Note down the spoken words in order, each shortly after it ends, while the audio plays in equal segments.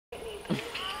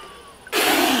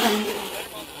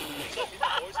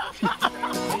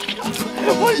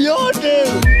Vad gör du?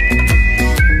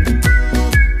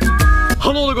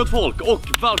 Hallå gott folk och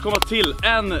välkomna till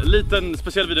en liten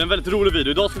speciell video, en väldigt rolig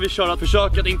video. Idag ska vi köra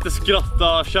försök att inte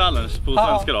skratta challenge på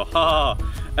svenska då.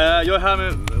 Jag är här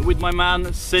med with my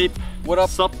man Sape.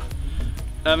 What up?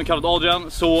 Även kallad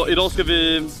Adrian. Så idag ska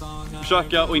vi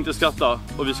försöka att inte skratta.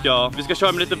 Och vi ska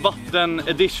köra med lite vatten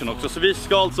edition också. Så vi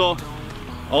ska alltså,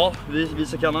 ja,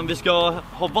 visa kameran. Vi ska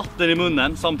ha vatten i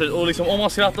munnen samtidigt. Och liksom, om man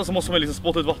skrattar så måste man liksom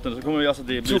spotta ut vatten. Så kommer vi alltså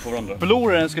det bli på varandra.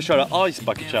 Förloraren ska köra Ice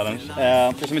Bucket Challenge.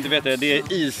 För som inte vet det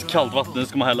är iskallt vatten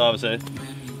ska man hälla över sig.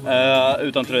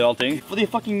 Utan tröja och allting. Och det är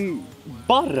fucking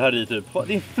barr här i typ. Det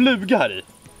är en fluga här i.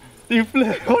 Det är en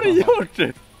fluga. Vad har du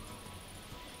gjort?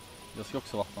 Jag ska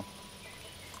också vatten.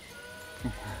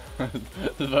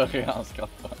 Du börjar redan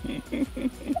skratta.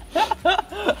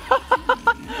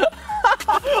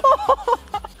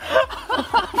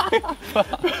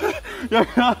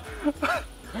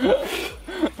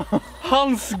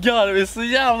 Hans garv är så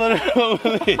jävla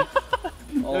roligt.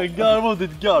 Jag garvar åt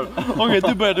ditt garv. Okej,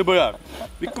 du börjar.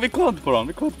 Vi kollar inte på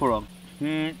dem.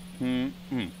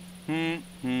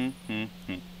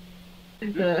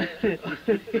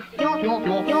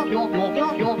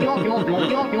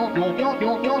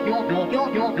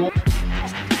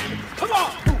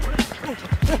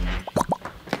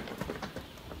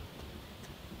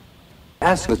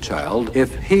 Ask the child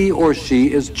if he or she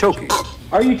is choking.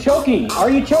 Are you choking? Are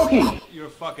you choking? You're a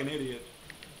fucking idiot.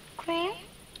 Cream?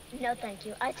 No, thank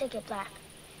you. I take it black.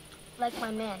 Like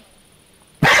my man.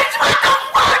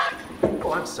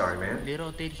 Oh, I'm sorry, man.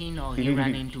 Little did he know he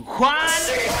ran into Juan.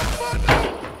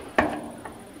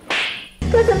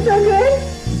 Because I'm so good.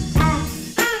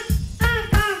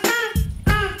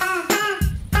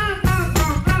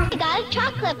 I got a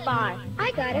chocolate bar.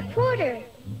 I got a quarter.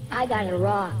 I got a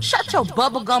raw. Shut your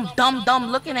bubblegum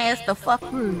dumb looking ass the fuck.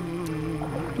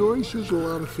 Doris has a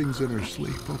lot of things in her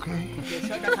sleep, okay?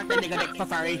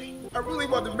 I really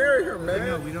want to marry her, man.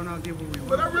 No, we don't all get what we want.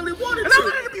 But I really wanted and to. I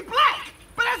wanted to be black,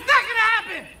 but that's not gonna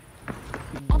happen.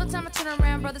 All the time I turn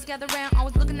around, brothers gather around,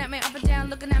 always looking at me up and down,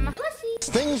 looking at my pussy.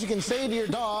 Things you can say to your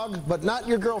dog, but not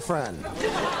your girlfriend.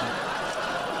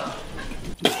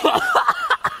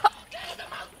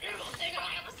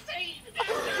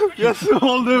 Jag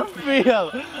sålde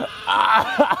fel!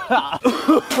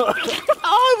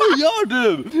 Vad gör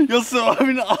du? Jag såg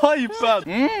min iPad!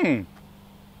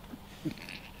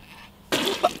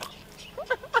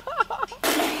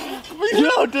 Vad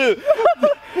gör du?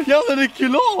 Jag hade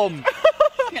reklam!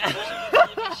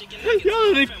 Jag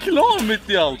hade reklam mitt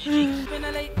i allt! Did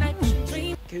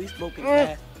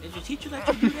your teacher let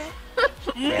you do that?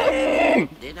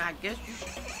 Then I guess you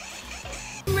should.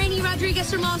 Rainy Rodriguez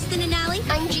from Lost in an Alley.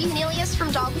 I'm Jean Nelius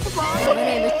from Dog with a Ball.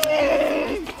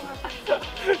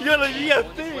 Jävla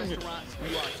geting!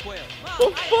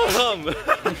 Vad fan!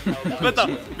 Vänta,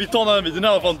 vi tar en annan video, den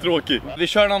här var fan tråkig. Vi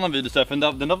kör en annan video istället, för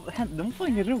den var fan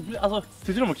ingen rolig. Alltså,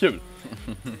 tyckte du den var kul?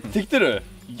 Tyckte du?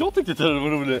 Jag tyckte inte den var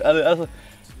rolig. Eller, alltså,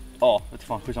 ja, vet du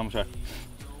fan, skitsamma, kör.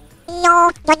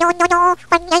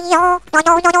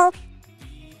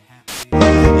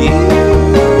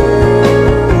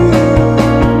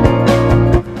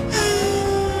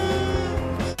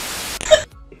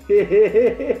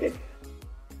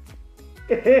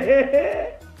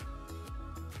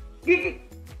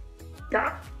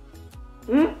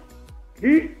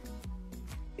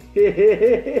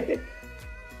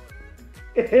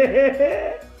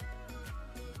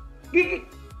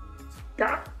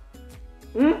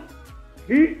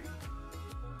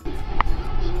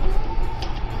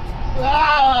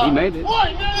 He made it.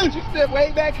 What, man? You stepped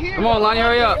way back here. Come on, Lonnie,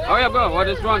 hurry up. Hurry up, go. We're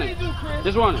just running.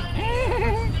 Just running.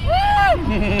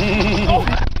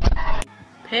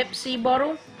 Pepsi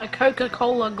bottle, a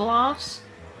Coca-Cola glass.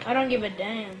 I don't give a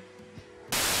damn.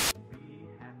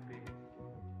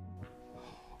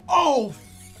 Oh,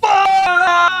 fuck!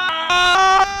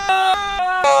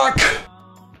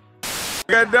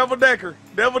 I got double decker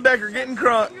getting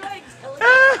crunk.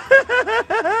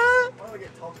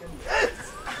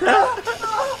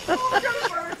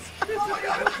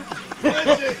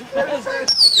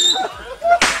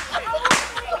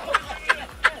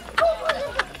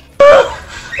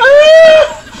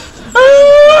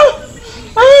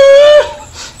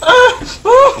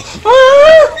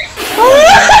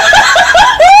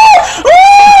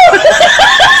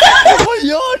 Vad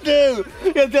gör du?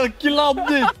 Jag är helt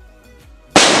kladdigt.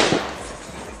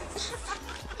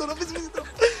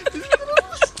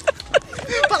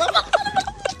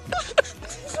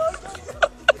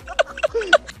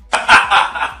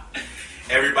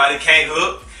 Everybody can't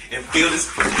hook and feel this.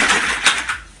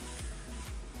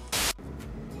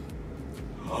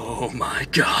 Oh my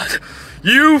god.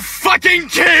 You fucking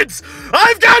kids!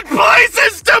 I've got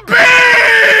places to be!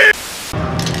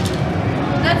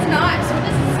 That's nice. What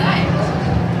does it say?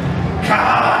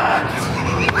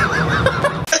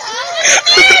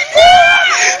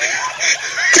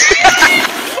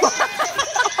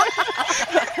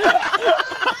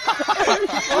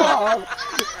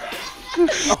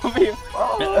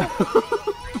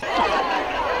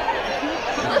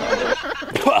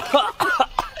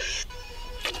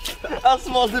 Alltså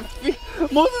måste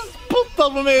spotta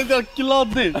på mig, det är helt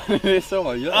gladdigt. Det är så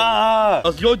man gör.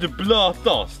 Alltså jag är typ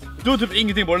blötast. Du har typ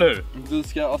ingenting på det, eller hur? Du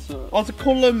ska Alltså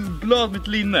kolla hur blöt mitt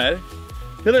linne.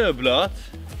 Hela är blöt.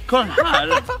 Kolla här.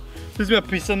 Det är som jag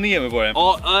pissar ner mig på det.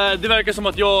 Ja, det verkar som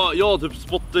att jag typ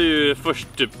spottar ju först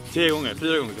typ 3 gånger,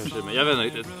 4 gånger kanske, men jag vet inte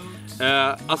riktigt.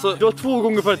 Alltså det var 2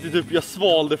 gånger för att typ, jag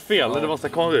svalde fel, det var så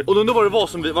konstigt. Och då var det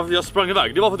varför jag sprang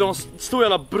iväg. Det var för att det var en stor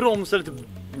jävla broms eller typ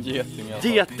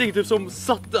geting typ som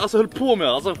satt, alltså höll på med.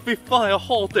 Alltså fy fan, jag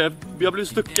hatar det. Jag blev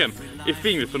stucken i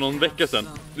fingret för någon vecka sedan.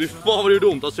 Fy fan vad det gjorde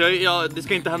ont. Alltså det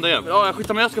ska inte hända igen. Ja, jag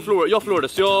skiter, men jag förlorade.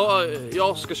 Så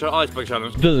jag ska köra Iceberg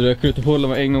Challenge. Du, jag kunde inte hålla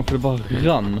mig en gång för det bara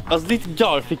rann. Alltså ditt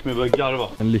garv fick mig att börja garva.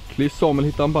 En lycklig Samuel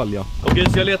hittade en balja. Okej,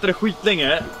 så jag letade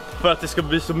skitlänge för att det ska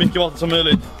bli så mycket vatten som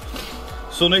möjligt.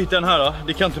 Så nu hittade jag den här då.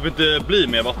 Det kan typ inte bli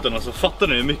mer vatten, alltså fattar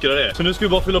ni hur mycket det är? Så nu ska vi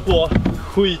bara fylla på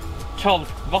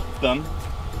skitkallt vatten.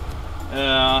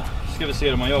 Ska vi se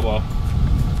hur man gör bara.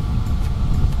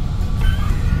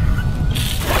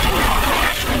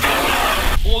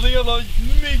 Åh, det är jävla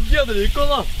myggadrik,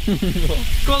 kolla!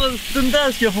 Kolla, den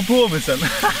där ska jag få på mig sen.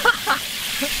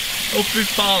 Åh fy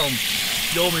fan.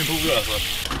 Jag och min polare alltså.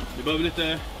 Vi behöver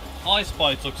lite ice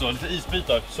bites också, lite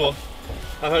isbitar. Så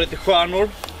här har jag lite stjärnor.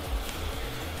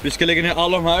 Vi ska lägga ner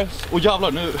alla de här. Och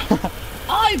jävlar nu.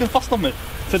 Aj, den fastnar mig.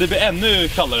 Så det blir ännu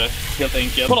kallare helt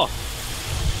enkelt. Kolla.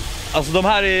 Alltså de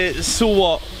här är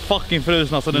så fucking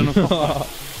frusna så den är fastnar.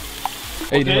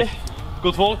 Okej,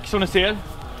 gott folk, som ni ser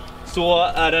så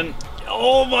är den.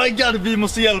 Oh my god, vi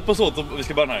måste hjälpas åt om vi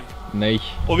ska börja här. Nej.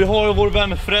 Och vi har vår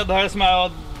vän Fred här som jag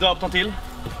har döpt han till.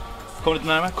 Kom lite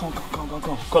närmare, kom.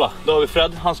 Kolla, då har vi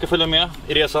Fred, han ska följa med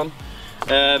i resan.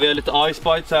 Vi har lite ice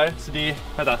bites här, så det är,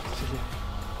 vänta.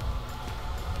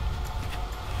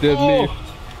 Deadlift.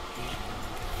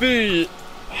 Fy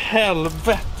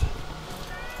helvete.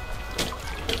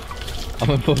 Ja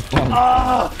men vad fan.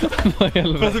 Vad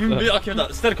helvete. Okej,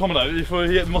 vänta, ställ kameran där,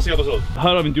 vi måste hjälpas åt.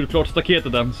 Här har vi inte gjort klart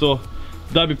staketet än, så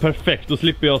där blir perfekt. Då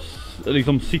slipper jag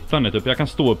liksom sitta ner typ, jag kan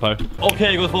stå upp här.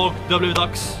 Okej, gott folk, det har blivit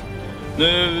dags.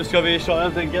 Nu ska vi köra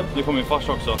helt enkelt. Nu kommer min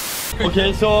farsa också.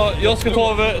 Okej, så jag ska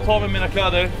ta med mina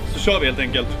kläder, så kör vi helt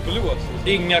enkelt.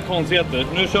 Inga konstigheter,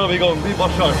 nu kör vi igång, vi bara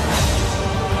kör.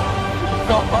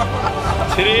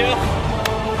 3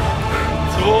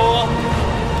 2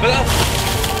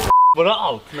 Var det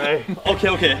allt? Nej.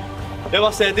 Okej. Jag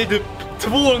bara säger, det är typ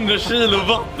 200 kilo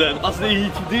vatten. Alltså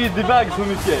det väger så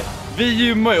mycket. Vi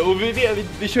gymmar ju och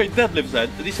vi kör ju deadlift så här.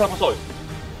 Det är samma sak.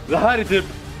 Det här är typ,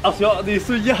 alltså det är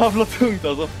så jävla tungt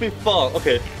alltså. Fy fan.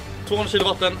 Okej. 200 kilo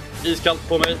vatten, iskallt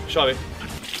på mig. Kör vi.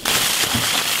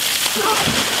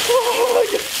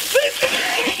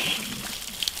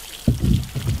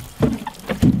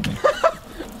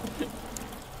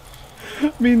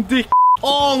 Min dick.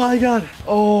 Oh my god.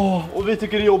 Och vi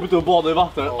tycker det är jobbigt att bada i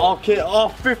vatten. Okej,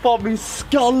 fy fan, min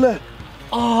skalle.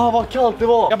 Vad kallt det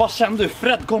var. Jag bara kände hur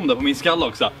Fred kom där på min skalle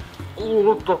också.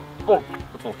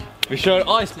 Vi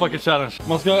kör Ice Bucket Challenge.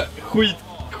 Man ska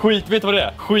vet du vad det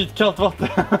är? Skitkallt vatten.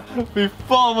 Fy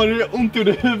fan vad det ont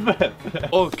i huvudet.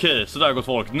 Okej, så där gott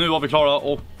folk. Nu var vi klara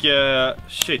och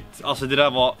shit, alltså det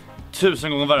där var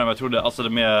 1000 gånger värre än vad jag trodde. Alltså det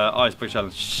med Ice Bucket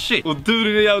Challenge. Shit. Och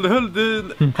du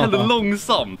höll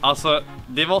långsamt. Alltså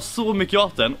det var så mycket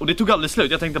vatten och det tog aldrig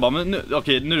slut. Jag tänkte bara, men nu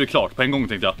är det klart på en gång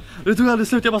tänkte jag. Det tog aldrig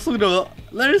slut. Jag bara såg det.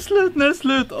 När är det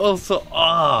slut? Och så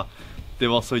det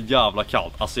var så jävla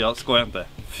kallt. Alltså jag skojar inte.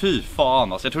 Fy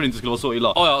fan, alltså jag trodde inte det skulle vara så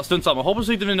illa. Ja, strunt samma. Hoppas att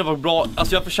videon var bra.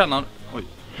 Alltså jag förtjänar. Oj,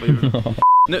 vad gjorde du?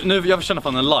 Nu jag förtjänar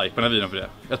fan en like på den här videon för det.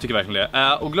 Jag tycker verkligen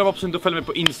det. Och glöm absolut inte att följa mig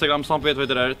på Instagram, samarbete vad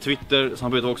heter det där, Twitter,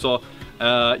 samarbete också.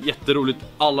 Jätteroligt,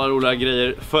 alla roliga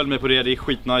grejer. Följ mig på det är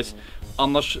skitnice.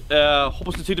 Annars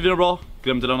hoppas ni tyckte videon var bra.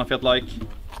 Glöm inte att lämna fet like.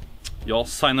 Jag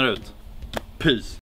signar ut. Peace.